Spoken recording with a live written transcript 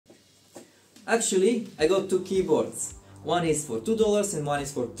Actually, I got two keyboards. One is for $2 and one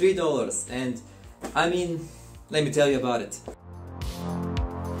is for $3, and I mean, let me tell you about it.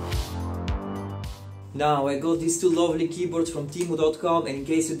 Now, I got these two lovely keyboards from Temu.com, and in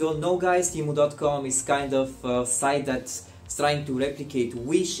case you don't know guys, Temu.com is kind of a site that's trying to replicate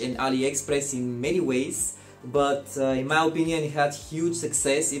Wish and AliExpress in many ways, but in my opinion it had huge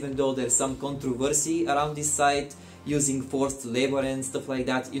success, even though there's some controversy around this site using forced labor and stuff like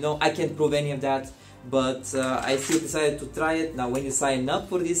that. You know, I can't prove any of that, but I still decided to try it. Now, when you sign up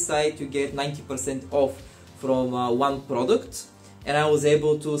for this site, you get 90% off from one product, and I was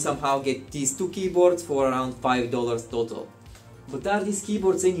able to somehow get these two keyboards for around $5 total. But are these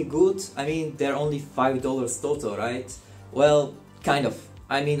keyboards any good? I mean, they're only $5 total, right? Well, kind of.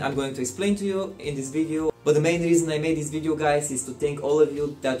 I mean, I'm going to explain to you in this video. But the main reason I made this video, guys, is to thank all of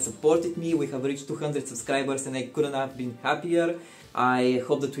you that supported me. We have reached 200 subscribers and I couldn't have been happier. I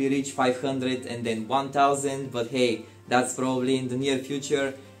hope that we reach 500 and then 1000, but hey, that's probably in the near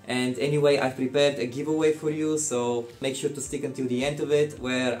future. And anyway, I've prepared a giveaway for you, so make sure to stick until the end of it,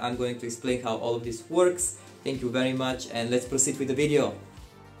 where I'm going to explain how all of this works. Thank you very much, and let's proceed with the video.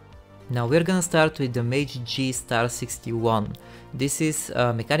 Now we're gonna start with the Mage G Star 61. This is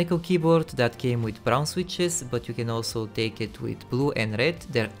a mechanical keyboard that came with brown switches, but you can also take it with blue and red.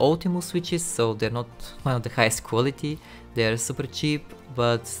 They're Temu switches, so they're not one of the highest quality. They're super cheap,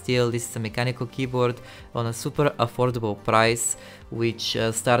 but still this is a mechanical keyboard on a super affordable price, which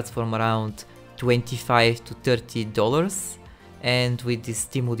starts from around $25 to $30. And with this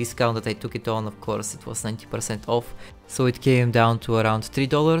Temu discount that I took it on, of course, it was 90% off. So it came down to around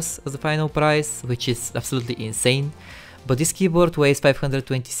 $3 as the final price, which is absolutely insane. But this keyboard weighs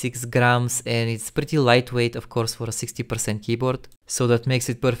 526 grams and it's pretty lightweight, of course, for a 60% keyboard. So that makes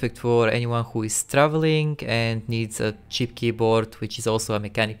it perfect for anyone who is traveling and needs a cheap keyboard, which is also a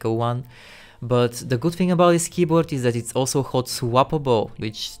mechanical one. But the good thing about this keyboard is that it's also hot swappable,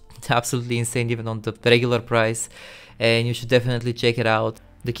 which is absolutely insane even on the regular price. And you should definitely check it out.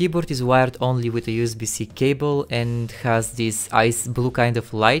 The keyboard is wired only with a USB-C cable and has this ice blue kind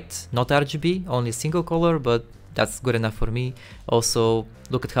of light, not RGB, only single color, but that's good enough for me. Also,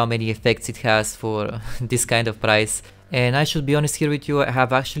 look at how many effects it has for this kind of price. And I should be honest here with you, I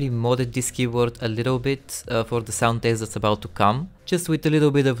have actually modded this keyboard a little bit for the sound test that's about to come, just with a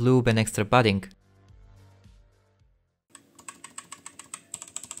little bit of lube and extra padding.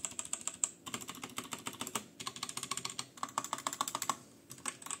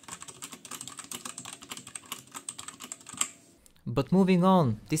 But moving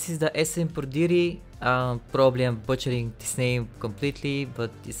on, this is the SM Purdiri. Probably I'm butchering this name completely, but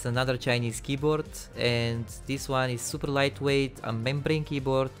it's another Chinese keyboard, and this one is super lightweight, a membrane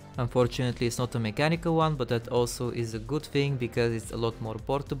keyboard. Unfortunately, it's not a mechanical one, but that also is a good thing because it's a lot more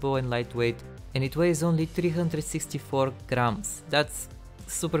portable and lightweight, and it weighs only 364 grams. That's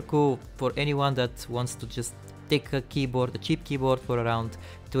super cool for anyone that wants to just take a keyboard, a cheap keyboard for around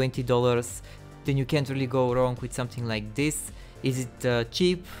 $20. Then you can't really go wrong with something like this. Is it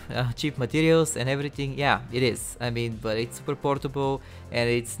cheap materials and everything? Yeah, it is. I mean, but it's super portable and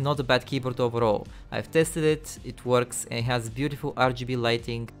it's not a bad keyboard overall. I've tested it, it works, and it has beautiful RGB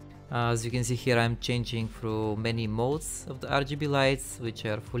lighting. As you can see here, I'm changing through many modes of the RGB lights, which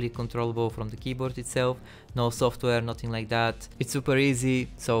are fully controllable from the keyboard itself. No software, nothing like that. It's super easy,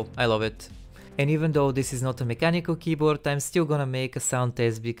 so I love it. And even though this is not a mechanical keyboard, I'm still gonna make a sound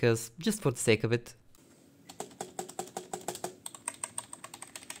test because just for the sake of it.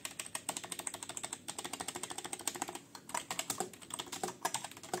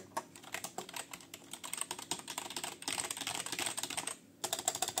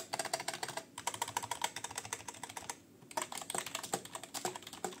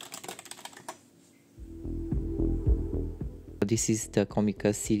 This is the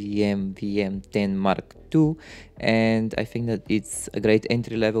Comica CDM VM10 Mark II, and I think that it's a great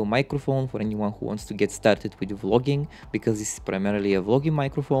entry-level microphone for anyone who wants to get started with vlogging, because this is primarily a vlogging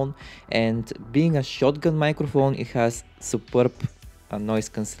microphone, and being a shotgun microphone, it has superb noise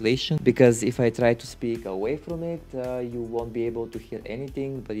cancellation, because if I try to speak away from it, you won't be able to hear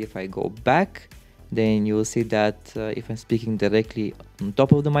anything, but if I go back, then you will see that if I'm speaking directly on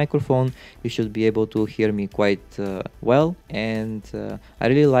top of the microphone, you should be able to hear me quite well. And I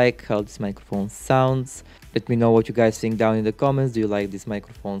really like how this microphone sounds. Let me know what you guys think down in the comments. Do you like this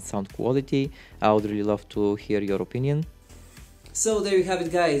microphone sound quality? I would really love to hear your opinion. So there you have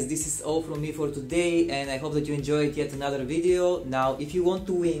it, guys. This is all from me for today, and I hope that you enjoyed yet another video. Now, if you want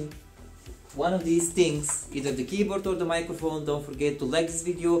to win one of these things, either the keyboard or the microphone, don't forget to like this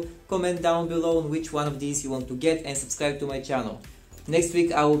video, comment down below on which one of these you want to get, and subscribe to my channel. Next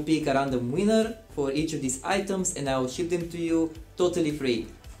week I will pick a random winner for each of these items and I will ship them to you totally free.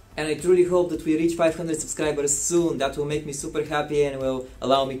 And I truly hope that we reach 500 subscribers soon. That will make me super happy and will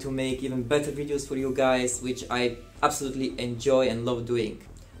allow me to make even better videos for you guys, which I absolutely enjoy and love doing.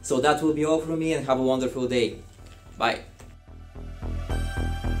 So that will be all from me, and have a wonderful day. Bye.